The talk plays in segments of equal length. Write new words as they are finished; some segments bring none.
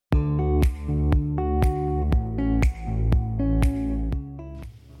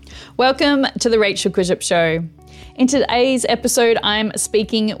Welcome to the Rachel Quishup Show. In today's episode, I'm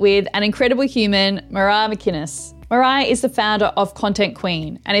speaking with an incredible human, Mariah MacInnes. Mariah is the founder of Content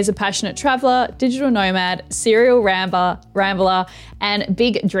Queen and is a passionate traveller, digital nomad, serial rambler, and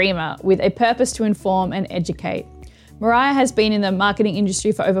big dreamer with a purpose to inform and educate. Mariah has been in the marketing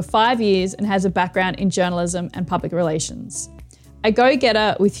industry for over 5 years and has a background in journalism and public relations. A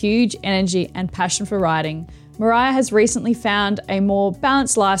go-getter with huge energy and passion for writing, Mariah has recently found a more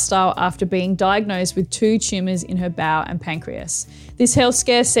balanced lifestyle after being diagnosed with 2 tumours in her bowel and pancreas. This health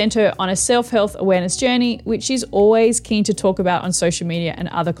scare sent her on a self-health awareness journey, which she's always keen to talk about on social media and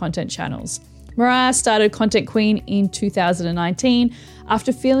other content channels. Mariah started Content Queen in 2019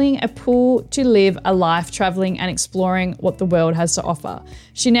 after feeling a pull to live a life travelling and exploring what the world has to offer.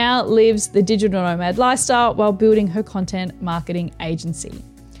 She now lives the digital nomad lifestyle while building her content marketing agency.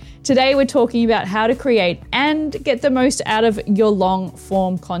 Today, we're talking about how to create and get the most out of your long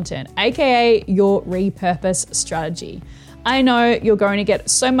form content, aka your repurpose strategy. I know you're going to get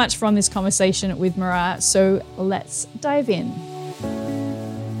so much from this conversation with Mariah, so let's dive in.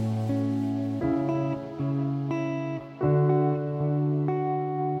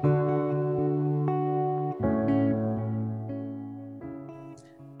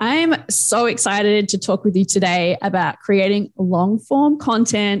 I'm so excited to talk with you today about creating long form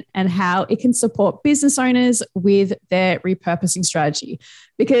content and how it can support business owners with their repurposing strategy.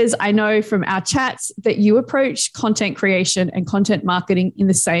 Because I know from our chats that you approach content creation and content marketing in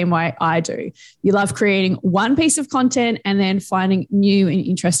the same way I do. You love creating one piece of content and then finding new and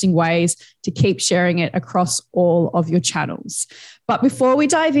interesting ways to keep sharing it across all of your channels. But before we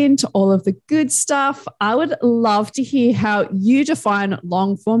dive into all of the good stuff, I would love to hear how you define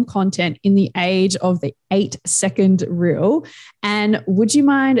long form content in the age of the 8-second reel. And would you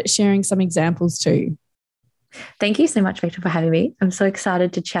mind sharing some examples too? Thank you so much, Rachel, for having me. I'm so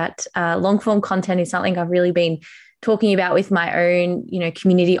excited to chat. Long form content is something I've really been talking about with my own,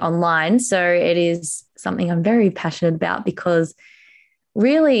 community online. So it is something I'm very passionate about because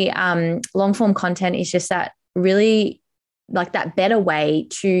really long form content is just that really like that better way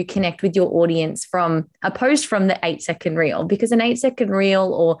to connect with your audience from a post from the 8-second reel, because an 8-second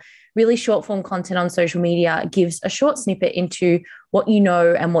reel or really short form content on social media gives a short snippet into what you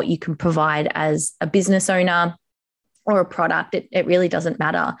know and what you can provide as a business owner or a product. It really doesn't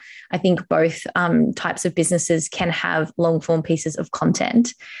matter. I think both types of businesses can have long form pieces of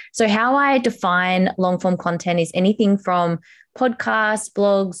content. So how I define long form content is anything from podcasts,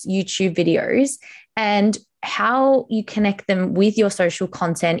 blogs, YouTube videos, and how you connect them with your social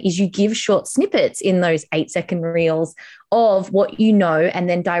content is you give short snippets in those 8-second reels of what you know and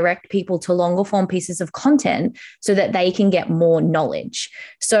then direct people to longer form pieces of content so that they can get more knowledge.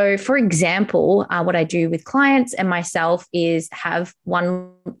 So for example, what I do with clients and myself is have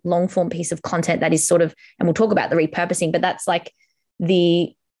one long form piece of content that is sort of, and we'll talk about the repurposing, but that's like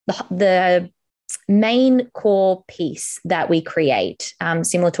the main core piece that we create,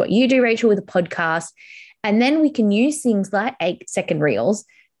 similar to what you do, Rachel, with a podcast. And then we can use things like 8-second reels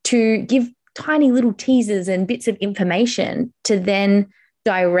to give tiny little teasers and bits of information to then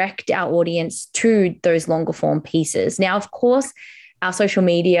direct our audience to those longer form pieces. Now, of course, our social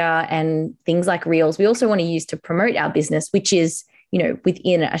media and things like reels, we also want to use to promote our business, which is,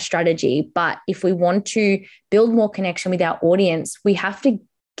 within a strategy. But if we want to build more connection with our audience, we have to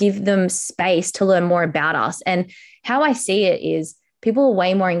give them space to learn more about us. And how I see it is, people are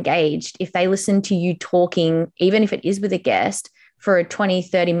way more engaged if they listen to you talking, even if it is with a guest, for a 20,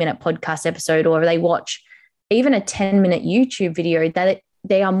 30-minute podcast episode, or they watch even a 10-minute YouTube video, that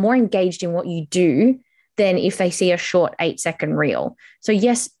they are more engaged in what you do than if they see a short 8-second reel. So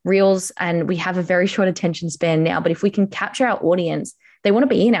yes, reels, and we have a very short attention span now, but if we can capture our audience, they want to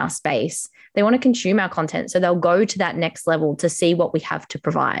be in our space. They want to consume our content. So they'll go to that next level to see what we have to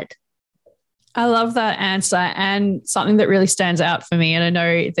provide. I love that answer. And something that really stands out for me, and I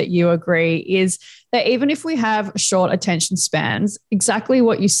know that you agree, is that even if we have short attention spans, exactly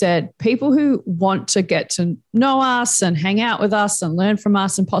what you said, people who want to get to know us and hang out with us and learn from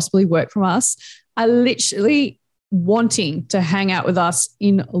us and possibly work from us are literally wanting to hang out with us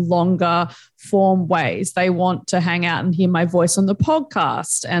in longer form ways. They want to hang out and hear my voice on the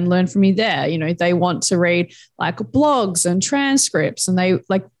podcast and learn from me there. They want to read like blogs and transcripts, and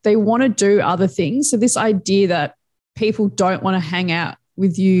they want to do other things. So this idea that people don't want to hang out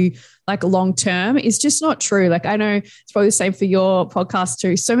with you like long term is just not true. Like, I know it's probably the same for your podcast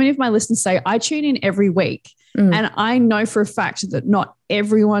too. So many of my listeners say I tune in every week, and I know for a fact that not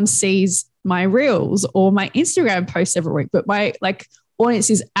everyone sees my reels or my Instagram posts every week, but my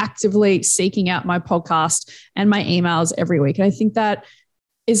audience is actively seeking out my podcast and my emails every week. And I think that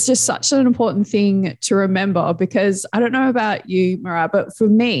is just such an important thing to remember, because I don't know about you, Mariah, but for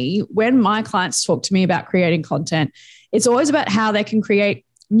me, when my clients talk to me about creating content, it's always about how they can create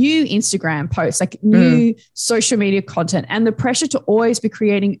new Instagram posts, like new social media content, and the pressure to always be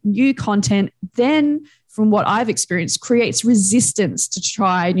creating new content then, from what I've experienced, creates resistance to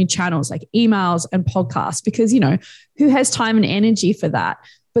try new channels like emails and podcasts, because, who has time and energy for that?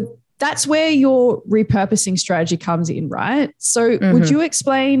 But that's where your repurposing strategy comes in, right? So would you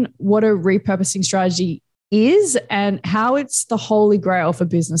explain what a repurposing strategy is and how it's the holy grail for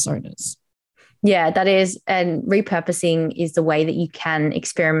business owners? Yeah, that is. And repurposing is the way that you can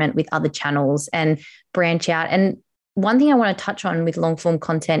experiment with other channels and branch out. And one thing I want to touch on with long form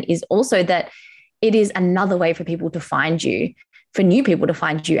content is also that it is another way for people to find you, for new people to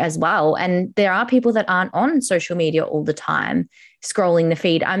find you as well. And there are people that aren't on social media all the time scrolling the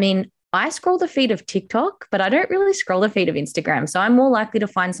feed. I mean, I scroll the feed of TikTok, but I don't really scroll the feed of Instagram. So I'm more likely to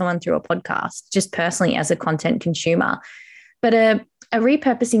find someone through a podcast, just personally as a content consumer. But a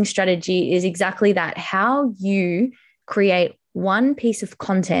repurposing strategy is exactly that, how you create one piece of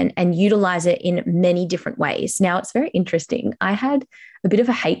content and utilize it in many different ways. Now, it's very interesting. I had a bit of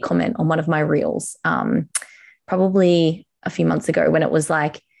a hate comment on one of my reels, probably a few months ago, when it was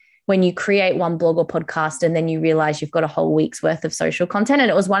like, when you create one blog or podcast and then you realize you've got a whole week's worth of social content.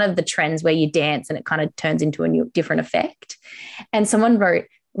 And it was one of the trends where you dance and it kind of turns into a new different effect. And someone wrote,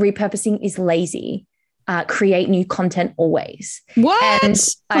 repurposing is lazy. Create new content always. What? And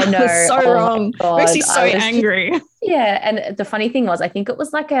I know. So wrong. Makes me so angry. Yeah. And the funny thing was, I think it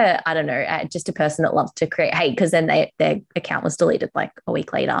was like just a person that loves to create hate, because then their account was deleted like a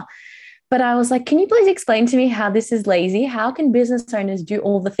week later. But I was like, can you please explain to me how this is lazy? How can business owners do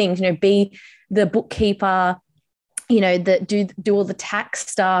all the things, be the bookkeeper, do all the tax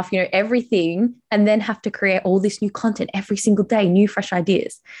stuff, everything, and then have to create all this new content every single day, new, fresh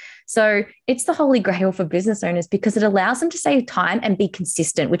ideas. So it's the holy grail for business owners, because it allows them to save time and be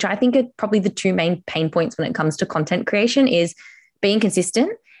consistent, which I think are probably the two main pain points when it comes to content creation, is being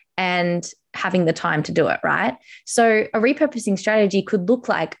consistent and having the time to do it, right? So a repurposing strategy could look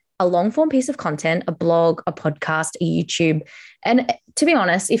like a long form piece of content, a blog, a podcast, a YouTube. And to be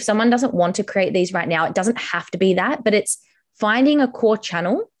honest, if someone doesn't want to create these right now, it doesn't have to be that, but it's finding a core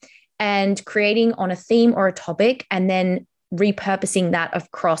channel and creating on a theme or a topic, and then repurposing that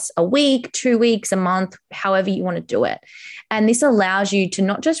across a week, 2 weeks, a month, however you want to do it. And this allows you to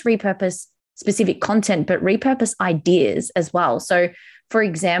not just repurpose specific content, but repurpose ideas as well. So for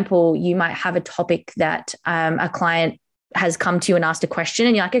example, you might have a topic that a client has come to you and asked a question,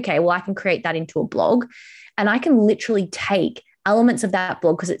 and you're like, okay, well, I can create that into a blog, and I can literally take elements of that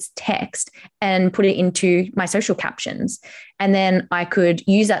blog, because it's text, and put it into my social captions. And then I could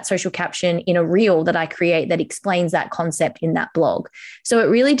use that social caption in a reel that I create that explains that concept in that blog. So it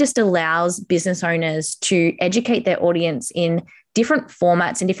really just allows business owners to educate their audience in different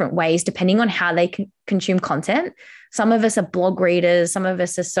formats and different ways, depending on how they can consume content. Some of us are blog readers, some of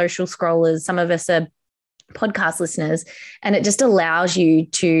us are social scrollers, some of us are podcast listeners, and it just allows you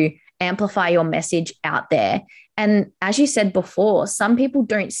to amplify your message out there. And as you said before, some people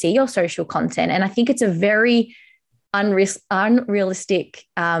don't see your social content, and I think it's a very unrealistic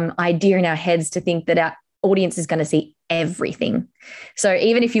idea in our heads to think that our audience is going to see everything. So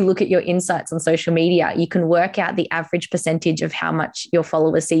even if you look at your insights on social media, you can work out the average percentage of how much your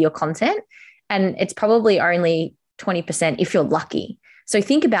followers see your content, and it's probably only 20% if you're lucky. So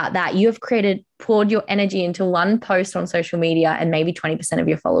think about that. You have poured your energy into one post on social media, and maybe 20% of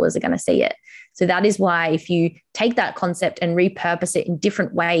your followers are going to see it. So that is why if you take that concept and repurpose it in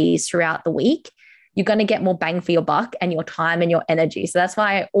different ways throughout the week, you're going to get more bang for your buck and your time and your energy. So that's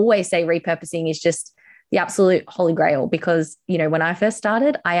why I always say repurposing is just the absolute holy grail, because, when I first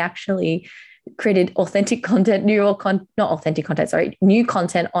started, I actually created new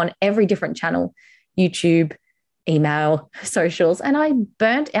content on every different channel, YouTube, email, socials, and I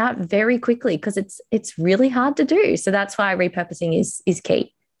burnt out very quickly, because it's really hard to do. So that's why repurposing is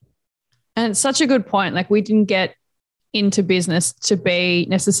key. And it's such a good point. Like, we didn't get into business to be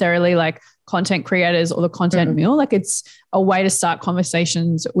necessarily like content creators or the content mill. Like, it's a way to start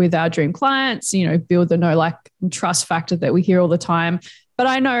conversations with our dream clients, build the know, like, and trust factor that we hear all the time. But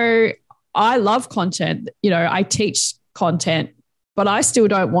I know I love content. I teach content, but I still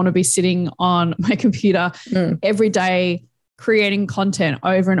don't want to be sitting on my computer every day creating content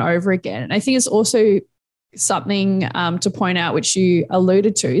over and over again. And I think it's also something to point out, which you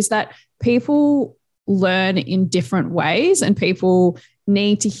alluded to, is that people learn in different ways, and people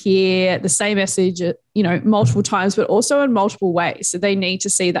need to hear the same message, multiple times, but also in multiple ways. So they need to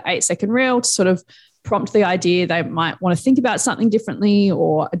see the 8-second reel to sort of prompt the idea. They might want to think about something differently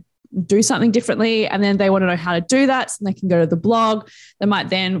or do something differently. And then they want to know how to do that. So they can go to the blog. They might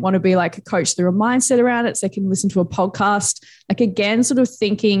then want to be like a coach through a mindset around it. So they can listen to a podcast. Like, again, sort of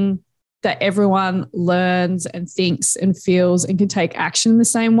thinking that everyone learns and thinks and feels and can take action in the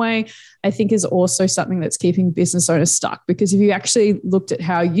same way, I think is also something that's keeping business owners stuck. Because if you actually looked at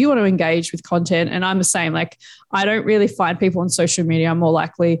how you want to engage with content, and I'm the same, like I don't really find people on social media. I'm more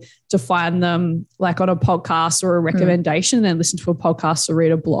likely to find them like on a podcast or a recommendation than listen to a podcast or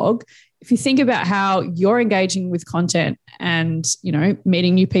read a blog. If you think about how you're engaging with content and, you know,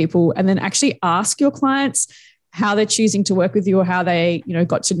 meeting new people, and then actually ask your clients how they're choosing to work with you or how they, you know,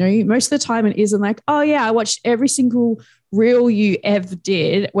 got to know you. Most of the time it isn't like, oh yeah, I watched every single reel you ever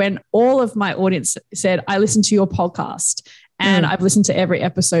did, when all of my audience said, I listened to your podcast and I've listened to every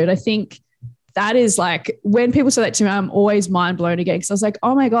episode. I think that is like, when people say that to me, I'm always mind blown again. Because I was like,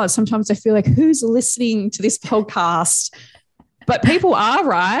 oh my God, sometimes I feel like, who's listening to this podcast? But people are,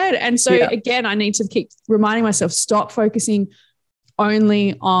 right? And so again, I need to keep reminding myself, stop focusing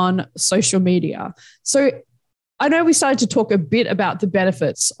only on social media. So I know we started to talk a bit about the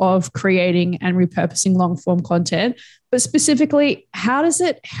benefits of creating and repurposing long form content, but specifically, how does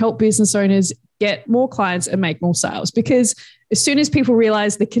it help business owners get more clients and make more sales? Because as soon as people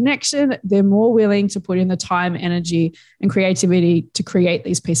realize the connection, they're more willing to put in the time, energy, and creativity to create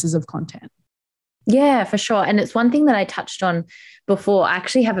these pieces of content. Yeah, for sure. And it's one thing that I touched on before. I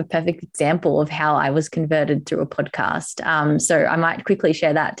actually have a perfect example of how I was converted through a podcast. So I might quickly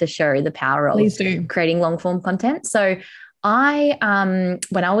share that to show the power of creating long form content. So when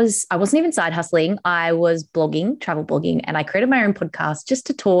I wasn't even side hustling, I was blogging, travel blogging, and I created my own podcast just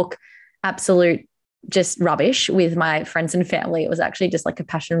to talk absolute just rubbish with my friends and family. It was actually just like a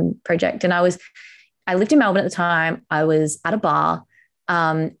passion project. And I lived in Melbourne at the time. I was at a bar.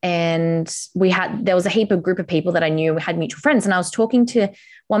 And there was a group of people that I knew had mutual friends. And I was talking to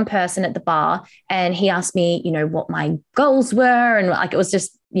one person at the bar, and he asked me, you know, what my goals were. And like, it was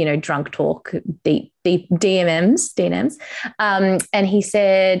just, you know, drunk talk, deep DMs. And he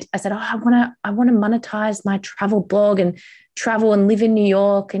said, I said, oh, I want to monetize my travel blog and travel and live in New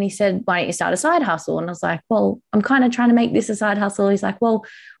York. And he said, why don't you start a side hustle? And I was like, well, I'm kind of trying to make this a side hustle. He's like, well,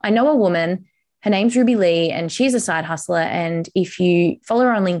 I know a woman, her name's Ruby Lee, and she's a side hustler. And if you follow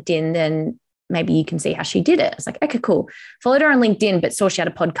her on LinkedIn, then maybe you can see how she did it. I was like, okay, cool. Followed her on LinkedIn, but saw she had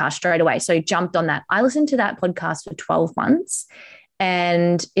a podcast straight away. So jumped on that. I listened to that podcast for 12 months.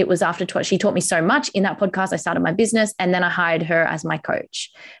 And it was after she taught me so much in that podcast. I started my business, and then I hired her as my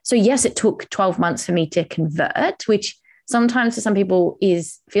coach. So yes, it took 12 months for me to convert, which sometimes for some people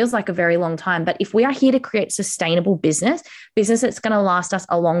feels like a very long time. But if we are here to create sustainable business that's going to last us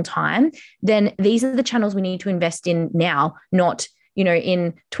a long time, then these are the channels we need to invest in now, not, you know,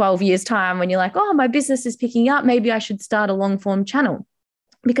 in 12 years time when you're like, oh, my business is picking up, maybe I should start a long form channel.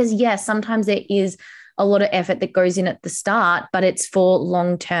 Because yes, sometimes there is a lot of effort that goes in at the start, but it's for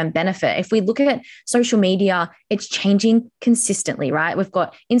long-term benefit. If we look at social media, it's changing consistently, right? We've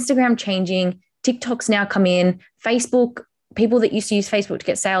got Instagram changing, TikTok's now come in, Facebook, people that used to use Facebook to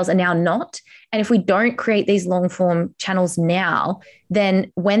get sales are now not. And if we don't create these long form channels now,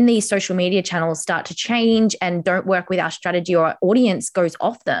 then when these social media channels start to change and don't work with our strategy, or our audience goes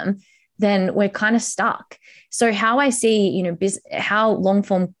off them, then we're kind of stuck. So how I see, you know, how long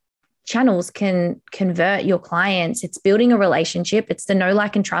form channels can convert your clients, it's building a relationship. It's the know,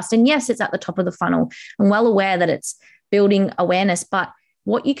 like, and trust. And yes, it's at the top of the funnel. I'm well aware that it's building awareness, but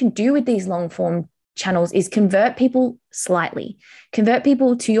what you can do with these long form channels is convert people slightly, convert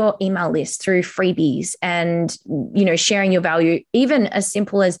people to your email list through freebies and, you know, sharing your value. Even as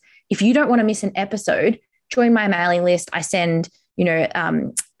simple as, if you don't want to miss an episode, join my mailing list. I send, you know,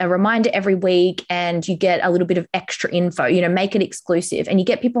 a reminder every week, and you get a little bit of extra info, you know, make it exclusive, and you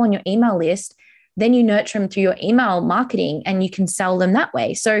get people on your email list. Then you nurture them through your email marketing, and you can sell them that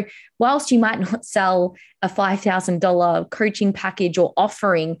way. So whilst you might not sell a $5,000 coaching package or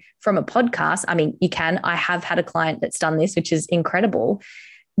offering from a podcast, I mean, you can. I have had a client that's done this, which is incredible.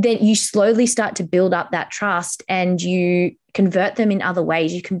 Then you slowly start to build up that trust, and you convert them in other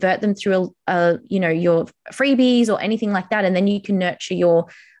ways. You convert them through, you know, your freebies or anything like that. And then you can nurture your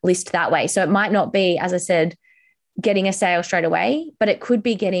list that way. So it might not be, as I said, getting a sale straight away, but it could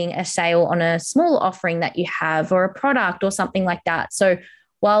be getting a sale on a small offering that you have, or a product or something like that. So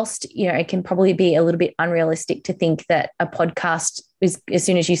whilst, you know, it can probably be a little bit unrealistic to think that a podcast is, as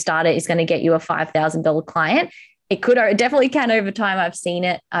soon as you start it, is going to get you a $5,000 client. It could, or it definitely can over time. I've seen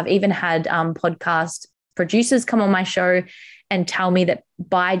it. I've even had podcast producers come on my show, and tell me that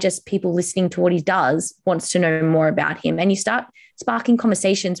by just people listening to what he does wants to know more about him. And you start sparking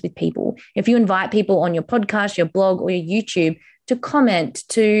conversations with people. If you invite people on your podcast, your blog, or your YouTube to comment,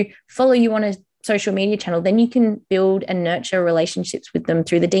 to follow you on a social media channel, then you can build and nurture relationships with them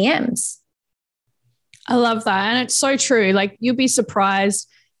through the DMs. I love that. And it's so true. Like, you'll be surprised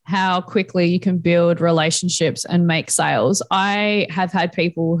how quickly you can build relationships and make sales. I have had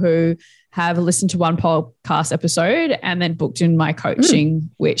people who have listened to one podcast episode and then booked in my coaching,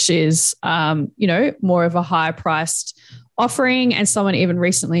 which is, more of a higher priced offering. And someone even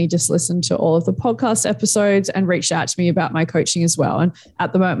recently just listened to all of the podcast episodes and reached out to me about my coaching as well. And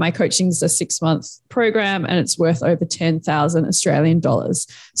at the moment, my coaching is a 6-month program and it's worth over 10,000 Australian dollars.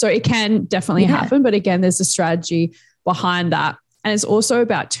 So it can definitely happen. But again, there's a strategy behind that. And it's also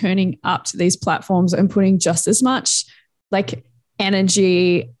about turning up to these platforms and putting just as much like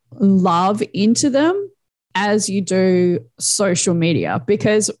energy, love into them as you do social media,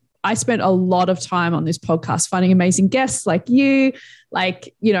 because I spent a lot of time on this podcast finding amazing guests like you,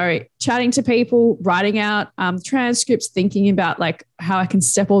 chatting to people, writing out transcripts, thinking about like how I can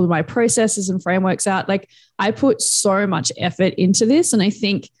step all of my processes and frameworks out. Like, I put so much effort into this. And I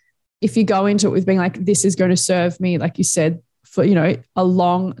think if you go into it with being like, this is going to serve me, like you said, for, a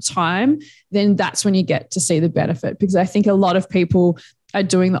long time, then that's when you get to see the benefit. Because I think a lot of people are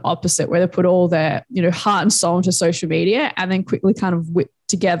doing the opposite, where they put all their, heart and soul into social media and then quickly kind of whip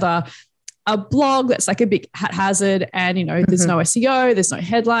together a blog that's like a big haphazard and, there's no SEO, there's no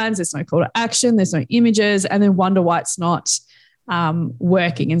headlines, there's no call to action, there's no images, and then wonder why it's not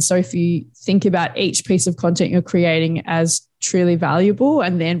working. And so if you think about each piece of content you're creating as truly valuable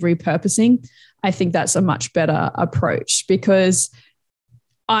and then repurposing, I think that's a much better approach, because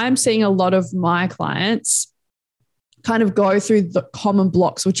I'm seeing a lot of my clients kind of go through the common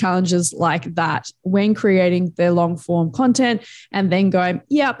blocks or challenges like that when creating their long form content and then going,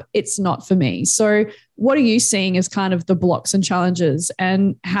 yep, it's not for me. So what are you seeing as kind of the blocks and challenges,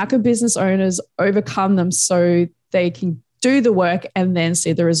 and how can business owners overcome them so they can do the work and then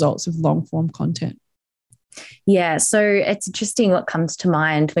see the results of long form content? Yeah, so it's interesting what comes to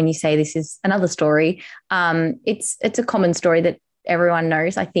mind when you say this is another story. It's a common story that everyone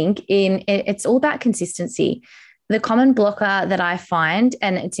knows, I think. It's all about consistency. The common blocker that I find,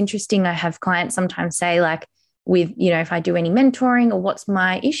 and it's interesting, I have clients sometimes say like, with, if I do any mentoring or what's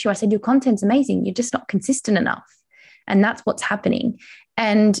my issue, I said, your content's amazing, you're just not consistent enough. And that's what's happening.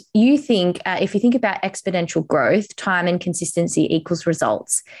 And you think, if you think about exponential growth, time and consistency equals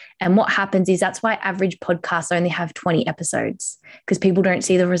results. And what happens is that's why average podcasts only have 20 episodes, because people don't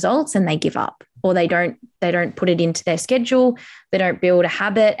see the results and they give up, or they don't put it into their schedule. They don't build a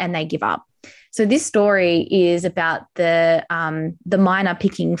habit and they give up. So this story is about the miner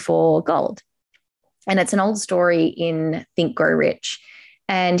picking for gold. And it's an old story in Think, Grow, Rich.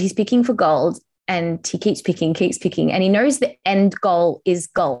 And he's picking for gold. And he keeps picking, and he knows the end goal is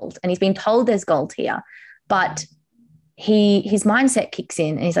gold. And he's been told there's gold here, but his mindset kicks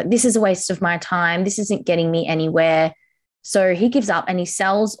in and he's like, this is a waste of my time. This isn't getting me anywhere. So he gives up and he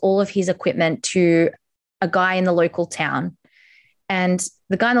sells all of his equipment to a guy in the local town. And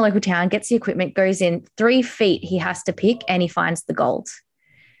the guy in the local town gets the equipment, goes in 3 feet he has to pick, and he finds the gold.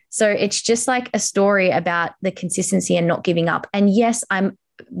 So it's just like a story about the consistency and not giving up. And yes, I'm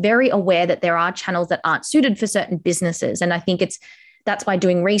very aware that there are channels that aren't suited for certain businesses. And I think that's why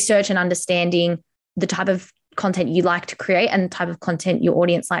doing research and understanding the type of content you like to create and the type of content your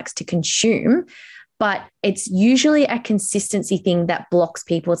audience likes to consume. But it's usually a consistency thing that blocks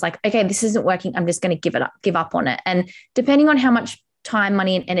people. It's like, okay, this isn't working, I'm just going to give up on it. And depending on how much time,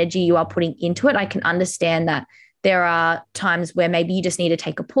 money, and energy you are putting into it, I can understand that there are times where maybe you just need to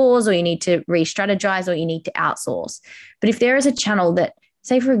take a pause, or you need to re-strategize, or you need to outsource. But if there is a channel that,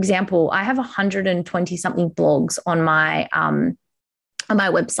 say, for example, I have 120 something blogs on my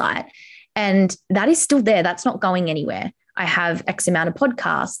website, and that is still there. That's not going anywhere. I have X amount of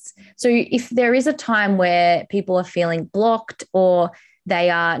podcasts. So if there is a time where people are feeling blocked or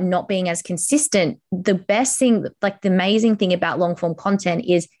they are not being as consistent, the best thing, like the amazing thing about long form content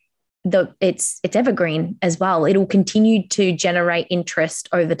is it's evergreen as well. It'll continue to generate interest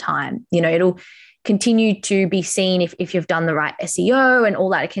over time. It'll continue to be seen if you've done the right SEO and all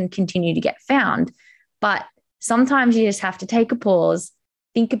that. It can continue to get found. But sometimes you just have to take a pause,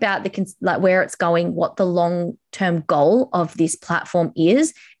 think about where it's going, what the long-term goal of this platform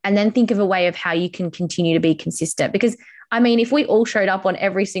is, and then think of a way of how you can continue to be consistent. Because, I mean, if we all showed up on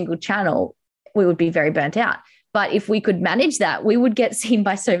every single channel, we would be very burnt out. But if we could manage that, we would get seen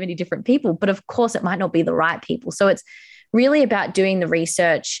by so many different people. But of course, it might not be the right people. So it's really about doing the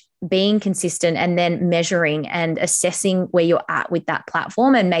research, being consistent and then measuring and assessing where you're at with that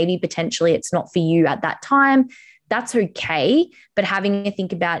platform. And maybe potentially it's not for you at that time. That's okay. But having to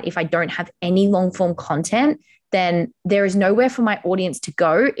think about, if I don't have any long form content, then there is nowhere for my audience to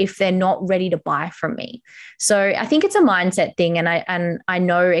go if they're not ready to buy from me. So I think it's a mindset thing. And I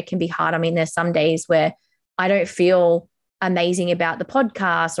know it can be hard. I mean, there's some days where I don't feel amazing about the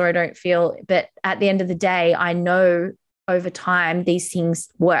podcast, or I don't feel, but at the end of the day, I know over time these things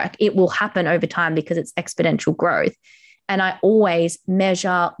work. It will happen over time because it's exponential growth. And I always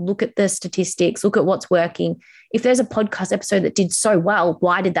measure, look at the statistics, look at what's working. If there's a podcast episode that did so well,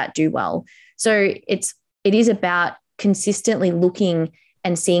 why did that do well? So it is about consistently looking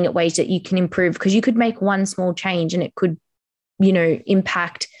and seeing at ways that you can improve, because you could make one small change and it could,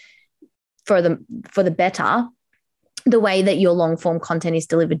 impact for the better the way that your long form content is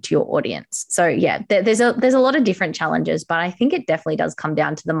delivered to your audience. So yeah, there's a lot of different challenges, but I think it definitely does come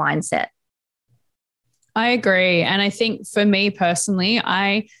down to the mindset. I agree. And I think for me personally,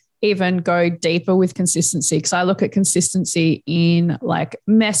 I even go deeper with consistency, because I look at consistency in like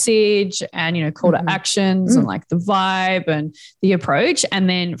message and, call to actions and like the vibe and the approach, and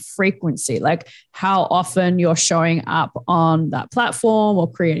then frequency, like how often you're showing up on that platform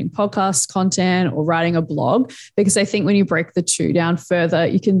or creating podcast content or writing a blog. Because I think when you break the two down further,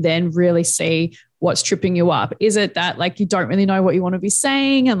 you can then really see what's tripping you up. Is it that like you don't really know what you want to be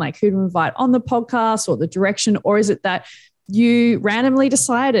saying and like who to invite on the podcast or the direction? Or is it that you randomly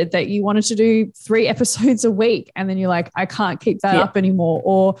decided that you wanted to do 3 episodes a week and then you're like, I can't keep that up anymore?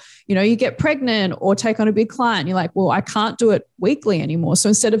 Or, you get pregnant or take on a big client. You're like, well, I can't do it weekly anymore. So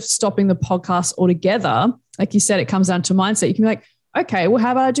instead of stopping the podcast altogether, like you said, it comes down to mindset. You can be like, okay, well,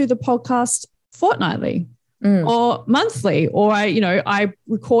 how about I do the podcast fortnightly or monthly, or I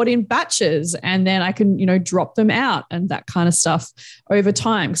record in batches and then I can, drop them out and that kind of stuff over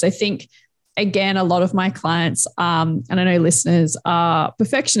time. Because I think, again, a lot of my clients, and I know listeners, are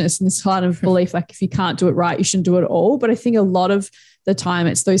perfectionists in this kind of belief, like if you can't do it right, you shouldn't do it at all. But I think a lot of the time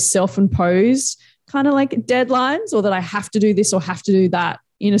it's those self-imposed kind of like deadlines, or that I have to do this or have to do that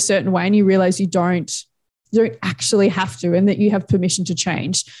in a certain way. And you realize you don't actually have to, and that you have permission to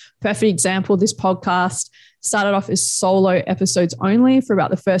change. Perfect example, this podcast started off as solo episodes only for about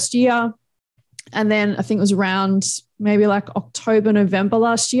the first year. And then I think it was around maybe like October, November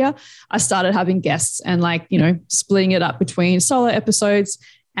last year, I started having guests and splitting it up between solo episodes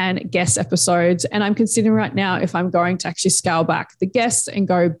and guest episodes. And I'm considering right now if I'm going to actually scale back the guests and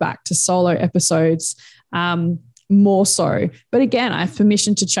go back to solo episodes more so. But again, I have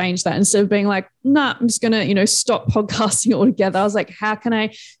permission to change that. Instead of being like, nah, I'm just going to, stop podcasting altogether. I was like, how can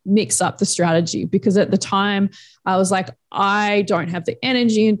I mix up the strategy? Because at the time I was like, I don't have the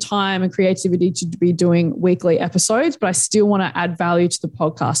energy and time and creativity to be doing weekly episodes, but I still want to add value to the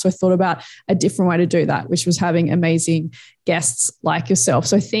podcast. So I thought about a different way to do that, which was having amazing guests like yourself.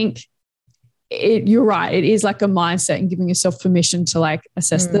 So I think you're right. It is like a mindset and giving yourself permission to like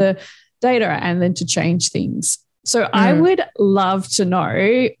assess the data and then to change things. So I would love to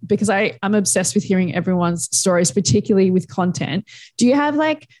know, because I'm obsessed with hearing everyone's stories, particularly with content. Do you have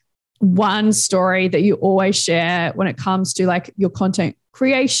like one story that you always share when it comes to like your content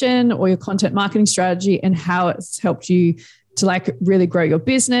creation or your content marketing strategy and how it's helped you to like really grow your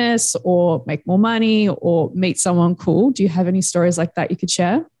business or make more money or meet someone cool? Do you have any stories like that you could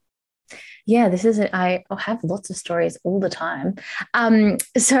share? Yeah, I have lots of stories all the time.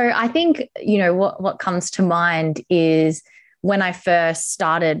 So I think, what comes to mind is when I first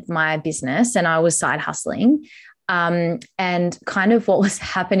started my business and I was side hustling, and kind of what was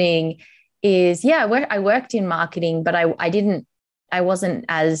happening is, I worked in marketing, but I wasn't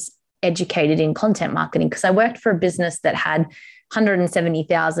as educated in content marketing because I worked for a business that had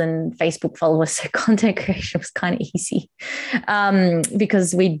 170,000 Facebook followers. So content creation was kind of easy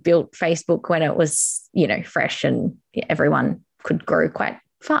because we built Facebook when it was, fresh and everyone could grow quite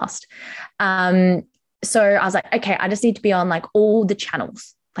fast. So I was like, okay, I just need to be on like all the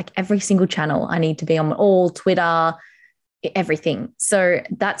channels, like every single channel. I need to be on all Twitter, everything. So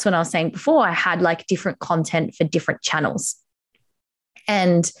that's when I was saying before, I had like different content for different channels.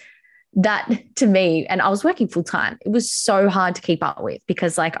 And that to me, and I was working full time, it was so hard to keep up with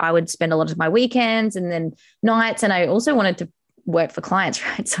because like I would spend a lot of my weekends and then nights, and I also wanted to work for clients,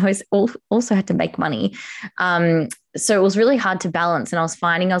 right? So I also had to make money. So it was really hard to balance, and I was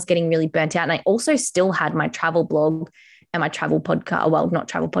finding I was getting really burnt out. And I also still had my travel blog and my travel podcast, well, not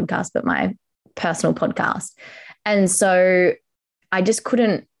travel podcast, but my personal podcast. And so I just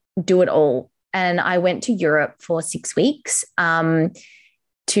couldn't do it all. And I went to Europe for 6 weeks,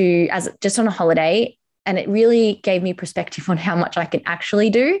 just on a holiday. And it really gave me perspective on how much I can actually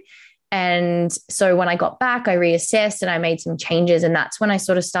do. And so when I got back, I reassessed and I made some changes. And that's when I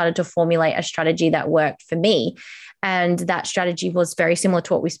sort of started to formulate a strategy that worked for me. And that strategy was very similar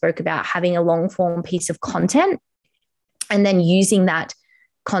to what we spoke about, having a long form piece of content and then using that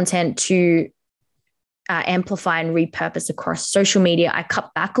content to amplify and repurpose across social media. I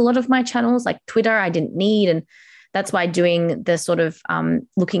cut back a lot of my channels, like Twitter, I didn't need. And that's why doing the sort of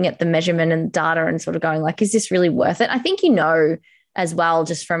looking at the measurement and data and sort of going like, is this really worth it? I think, as well,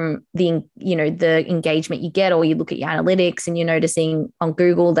 just from the engagement you get, or you look at your analytics and you're noticing on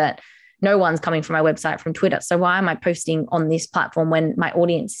Google that no one's coming from my website from Twitter. So why am I posting on this platform when my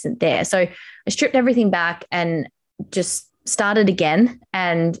audience isn't there? So I stripped everything back and just started again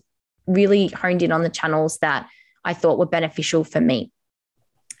and really honed in on the channels that I thought were beneficial for me.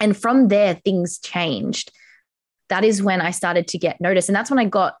 And from there, things changed. That is when I started to get noticed. And that's when I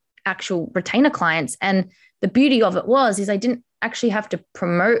got actual retainer clients. And the beauty of it is I didn't actually have to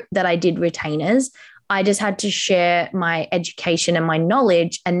promote that I did retainers. I just had to share my education and my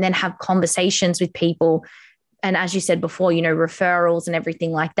knowledge and then have conversations with people. And as you said before, referrals and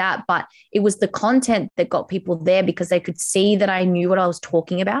everything like that. But it was the content that got people there because they could see that I knew what I was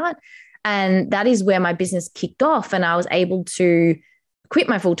talking about. And that is where my business kicked off. And I was able to quit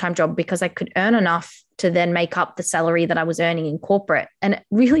my full-time job because I could earn enough to then make up the salary that I was earning in corporate. And it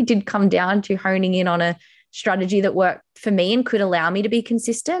really did come down to honing in on a strategy that worked for me and could allow me to be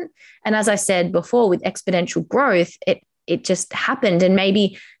consistent. And as I said before, with exponential growth, it just happened. And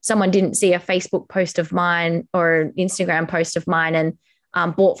maybe someone didn't see a Facebook post of mine or an Instagram post of mine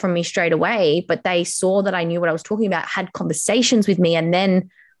and bought from me straight away, but they saw that I knew what I was talking about, had conversations with me, and then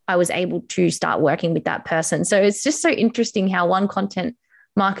I was able to start working with that person. So it's just so interesting how one content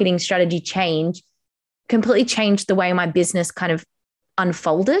marketing strategy change completely changed the way my business kind of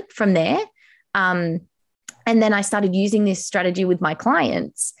unfolded from there. And then I started using this strategy with my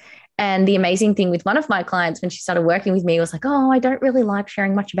clients. And the amazing thing with one of my clients, when she started working with me, was like, oh, I don't really like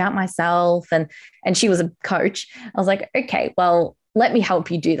sharing much about myself. And she was a coach. I was like, okay, well, let me help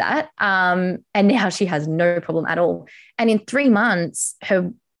you do that. And now she has no problem at all. And in 3 months,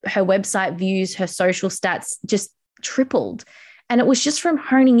 her website views, her social stats just tripled. And it was just from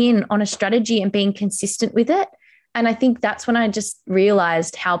honing in on a strategy and being consistent with it. And I think that's when I just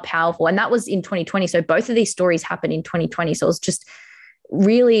realized how powerful, and that was in 2020. So both of these stories happened in 2020. So it was just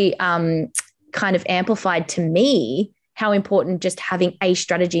really kind of amplified to me how important just having a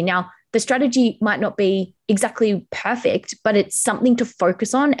strategy. Now, the strategy might not be exactly perfect, but it's something to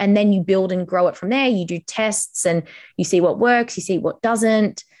focus on. And then you build and grow it from there. You do tests and you see what works, you see what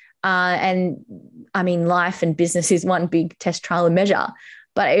doesn't. And I mean, life and business is one big test, trial, and measure.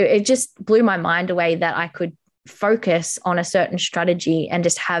 But it just blew my mind away that I could focus on a certain strategy and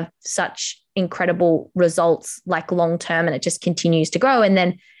just have such incredible results, like long term, and it just continues to grow. And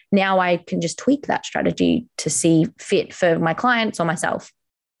then now I can just tweak that strategy to see fit for my clients or myself.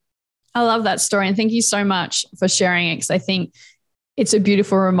 I love that story. And thank you so much for sharing it, because I think it's a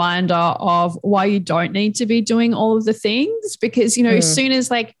beautiful reminder of why you don't need to be doing all of the things, because, as soon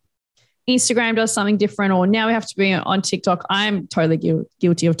as like Instagram does something different, or now we have to be on TikTok. I'm totally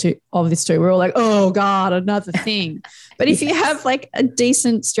guilty of this too. We're all like, oh God, another thing. But if you have like a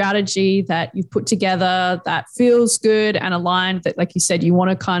decent strategy that you've put together that feels good and aligned, that, like you said, you want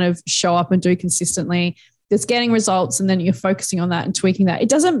to kind of show up and do consistently, that's getting results, and then you're focusing on that and tweaking that. It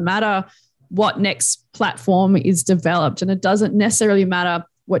doesn't matter what next platform is developed, and it doesn't necessarily matter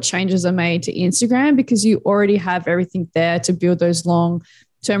what changes are made to Instagram, because you already have everything there to build those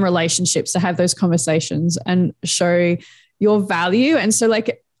long-term relationships, to have those conversations and show your value. And so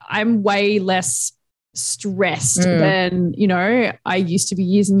like I'm way less stressed than, I used to be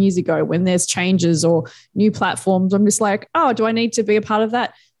years and years ago when there's changes or new platforms. I'm just like, oh, do I need to be a part of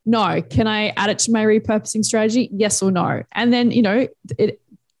that? No. Can I add it to my repurposing strategy? Yes or no? And then,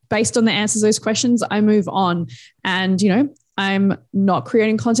 based on the answers to those questions, I move on. And, I'm not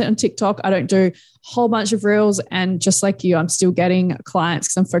creating content on TikTok. I don't do a whole bunch of reels. And just like you, I'm still getting clients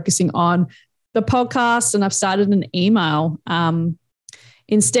because I'm focusing on the podcast, and I've started an email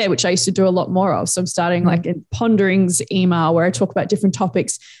instead, which I used to do a lot more of. So I'm starting like a ponderings email where I talk about different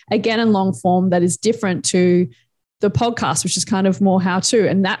topics, again, in long form, that is different to the podcast, which is kind of more how to,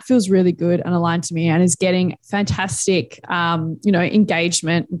 and that feels really good and aligned to me, and is getting fantastic,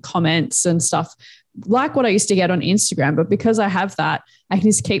 engagement and comments and stuff like what I used to get on Instagram. But because I have that, I can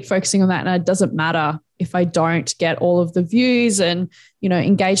just keep focusing on that. And it doesn't matter if I don't get all of the views and,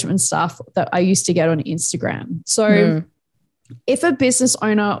 engagement and stuff that I used to get on Instagram. So if a business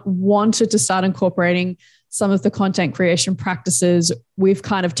owner wanted to start incorporating some of the content creation practices. We've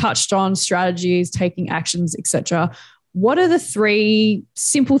kind of touched on strategies, taking actions, etc. What are the 3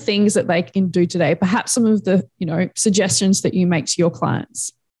 simple things that they can do today? Perhaps some of the, suggestions that you make to your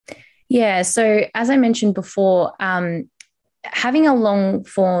clients. Yeah. So as I mentioned before, having a long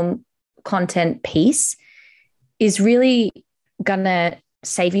form content piece is really going to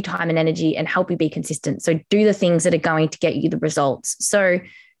save you time and energy and help you be consistent. So do the things that are going to get you the results. So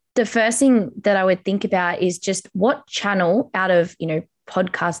the first thing that I would think about is just what channel out of,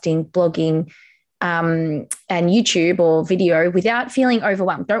 podcasting, blogging, and YouTube or video without feeling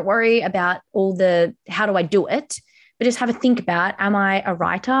overwhelmed. Don't worry about all the, how do I do it? But just have a think about, am I a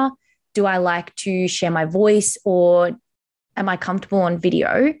writer? Do I like to share my voice, or am I comfortable on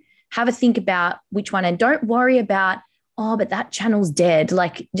video? Have a think about which one, and don't worry about, oh, but that channel's dead.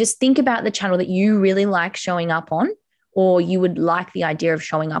 Like, just think about the channel that you really like showing up on, or you would like the idea of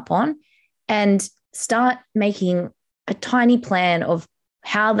showing up on, and start making a tiny plan of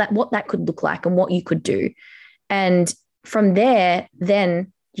what that could look like and what you could do. And from there,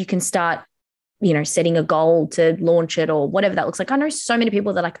 then you can start, setting a goal to launch it or whatever that looks like. I know so many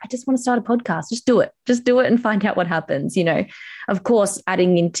people that are like, I just want to start a podcast. Just do it and find out what happens, of course,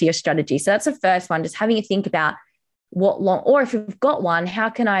 adding into your strategy. So that's the first one, just having a think about or if you've got one,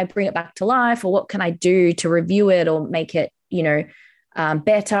 how can I bring it back to life, or what can I do to review it or make it,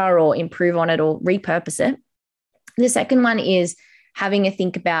 better, or improve on it or repurpose it. The second one is having a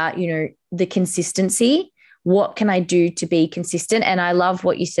think about, the consistency. What can I do to be consistent? And I love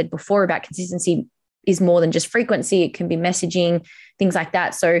what you said before about consistency is more than just frequency. It can be messaging, things like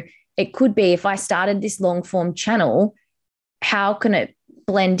that. So it could be, if I started this long form channel, how can it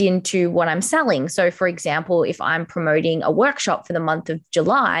blend into what I'm selling? So for example, if I'm promoting a workshop for the month of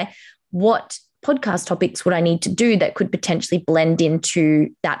July, what podcast topics would I need to do that could potentially blend into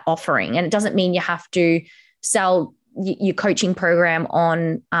that offering? And it doesn't mean you have to sell your coaching program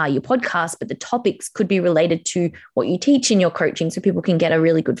on your podcast, but the topics could be related to what you teach in your coaching, so people can get a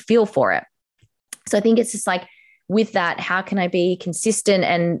really good feel for it. So I think it's just like, with that, how can I be consistent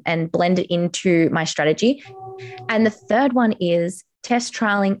and blend it into my strategy? And the third one is test,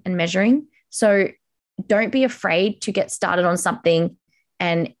 trialing, and measuring. So don't be afraid to get started on something,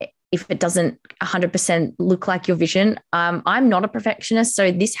 and if it doesn't 100% look like your vision. I'm not a perfectionist,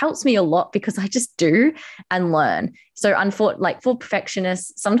 so this helps me a lot because I just do and learn. So for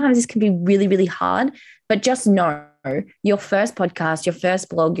perfectionists, sometimes this can be really, really hard, but just know your first podcast, your first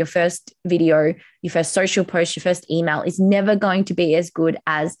blog, your first video, your first social post, your first email is never going to be as good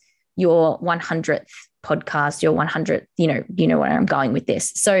as your 100th podcast, your 100th, you know where I'm going with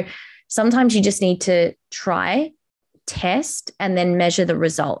this. So sometimes you just need to try, test, and then measure the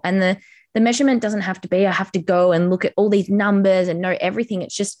result. And the measurement doesn't have to be, I have to go and look at all these numbers and know everything.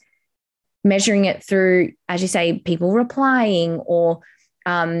 It's just measuring it through, as you say, people replying, or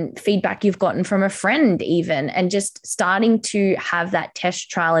feedback you've gotten from a friend even, and just starting to have that test,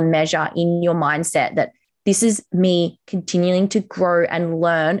 trial, and measure in your mindset that this is me continuing to grow and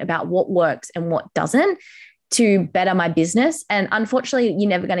learn about what works and what doesn't to better my business. And unfortunately, you're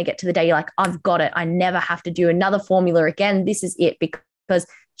never going to get to the day you're like, I've got it. I never have to do another formula again. This is it. Because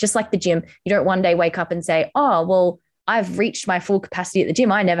just like the gym, you don't one day wake up and say, oh, well, I've reached my full capacity at the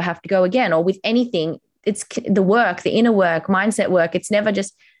gym. I never have to go again. Or with anything, it's the work, the inner work, mindset work. It's never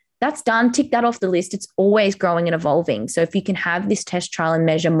just, that's done, tick that off the list. It's always growing and evolving. So if you can have this test, trial, and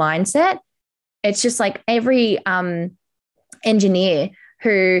measure mindset, it's just like every engineer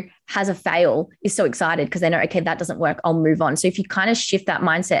who has a fail is so excited because they know, okay, that doesn't work, I'll move on. So if you kind of shift that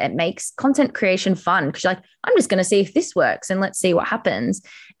mindset, it makes content creation fun, because you're like, I'm just going to see if this works and let's see what happens.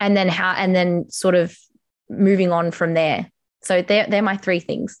 And then sort of moving on from there. So they're my 3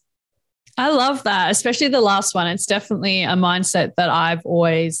 things. I love that, especially the last one. It's definitely a mindset that I've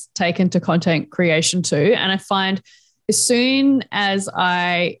always taken to content creation too. And I find as soon as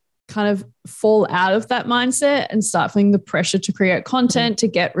I kind of fall out of that mindset and start feeling the pressure to create content, to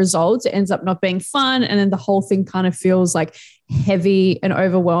get results, it ends up not being fun. And then the whole thing kind of feels like heavy and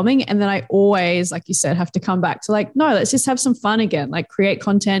overwhelming. And then I always, like you said, have to come back to like, no, let's just have some fun again. Like create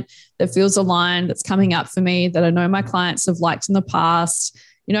content that feels aligned, that's coming up for me, that I know my clients have liked in the past.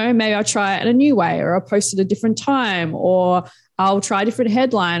 Maybe I'll try it in a new way, or I'll post at a different time, or I'll try a different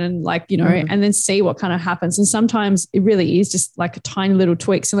headline and and then see what kind of happens. And sometimes it really is just like a tiny little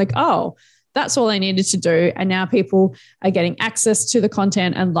tweaks and like, oh, that's all I needed to do. And now people are getting access to the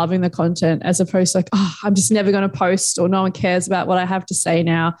content and loving the content, as opposed to like, oh, I'm just never going to post, or no one cares about what I have to say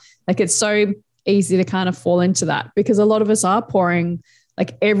now. Like, it's so easy to kind of fall into that, because a lot of us are pouring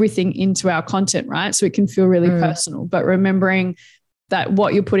like everything into our content, right? So it can feel really personal, but remembering that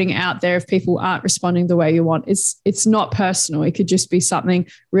what you're putting out there, if people aren't responding the way you want, it's not personal. It could just be something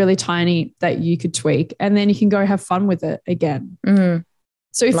really tiny that you could tweak, and then you can go have fun with it again. Mm-hmm.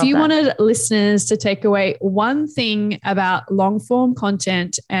 So if Love you that. wanted listeners to take away one thing about long form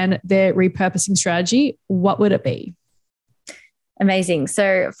content and their repurposing strategy, what would it be? Amazing.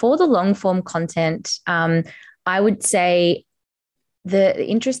 So for the long form content, I would say the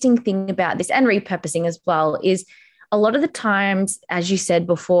interesting thing about this, and repurposing as well, is a lot of the times, as you said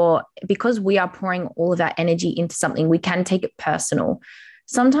before, because we are pouring all of our energy into something, we can take it personal.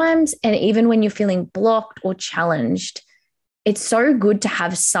 Sometimes, and even when you're feeling blocked or challenged, it's so good to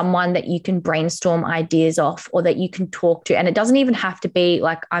have someone that you can brainstorm ideas off or that you can talk to. And it doesn't even have to be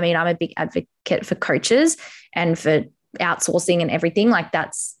like, I mean, I'm a big advocate for coaches and for outsourcing and everything. Like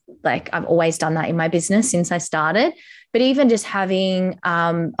that's like, I've always done that in my business since I started. But even just having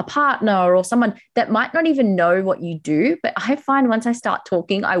a partner or someone that might not even know what you do, but I find once I start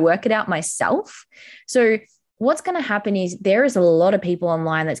talking, I work it out myself. So what's going to happen is there is a lot of people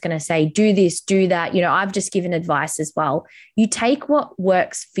online that's going to say, do this, do that. You know, I've just given advice as well. You take what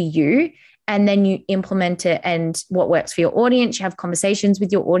works for you and then you implement it, and what works for your audience. You have conversations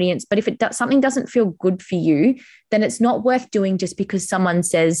with your audience. But if something doesn't feel good for you, then it's not worth doing just because someone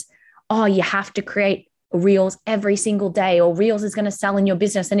says, oh, you have to create Reels every single day, or Reels is going to sell in your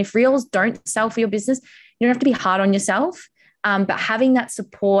business. And if Reels don't sell for your business, you don't have to be hard on yourself. But having that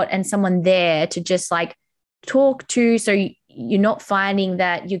support and someone there to just like talk to, so you're not finding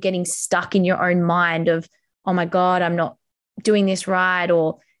that you're getting stuck in your own mind of, oh my God, I'm not doing this right,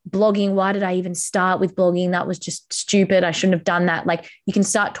 or blogging, why did I even start with blogging? That was just stupid. I shouldn't have done that. Like you can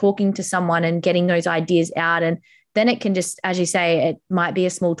start talking to someone and getting those ideas out. And then it can just, as you say, it might be a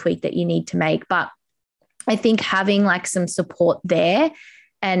small tweak that you need to make. But I think having like some support there,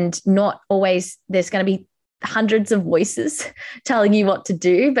 and not always there's going to be hundreds of voices telling you what to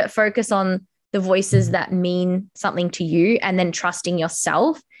do, but focus on the voices that mean something to you, and then trusting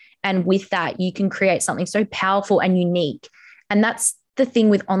yourself. And with that, you can create something so powerful and unique. And that's the thing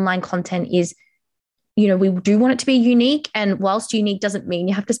with online content is, you know, we do want it to be unique. And whilst unique doesn't mean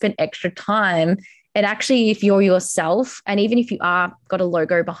you have to spend extra time, it actually, if you're yourself, and even if you are got a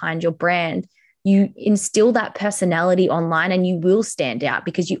logo behind your brand, you instill that personality online and you will stand out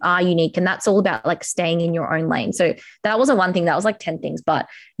because you are unique. And that's all about like staying in your own lane. So that wasn't one thing, that was like 10 things, but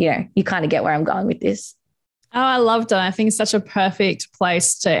you know, you kind of get where I'm going with this. Oh, I loved it. I think it's such a perfect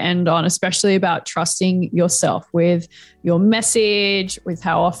place to end on, especially about trusting yourself with your message, with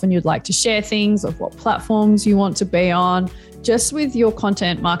how often you'd like to share things, of what platforms you want to be on, just with your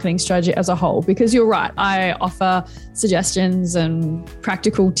content marketing strategy as a whole. Because you're right, I offer suggestions and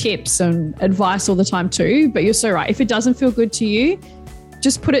practical tips and advice all the time too, but you're so right. If it doesn't feel good to you,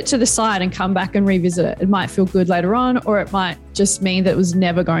 just put it to the side and come back and revisit it. It might feel good later on, or it might just mean that it was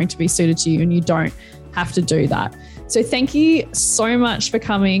never going to be suited to you and you don't have to do that. So thank you so much for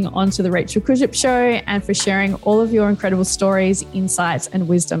coming onto the Rachel Cruship Show and for sharing all of your incredible stories, insights, and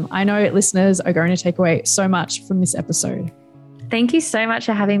wisdom. I know listeners are going to take away so much from this episode. Thank you so much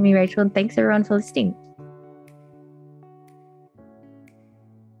for having me, Rachel. And thanks everyone for listening.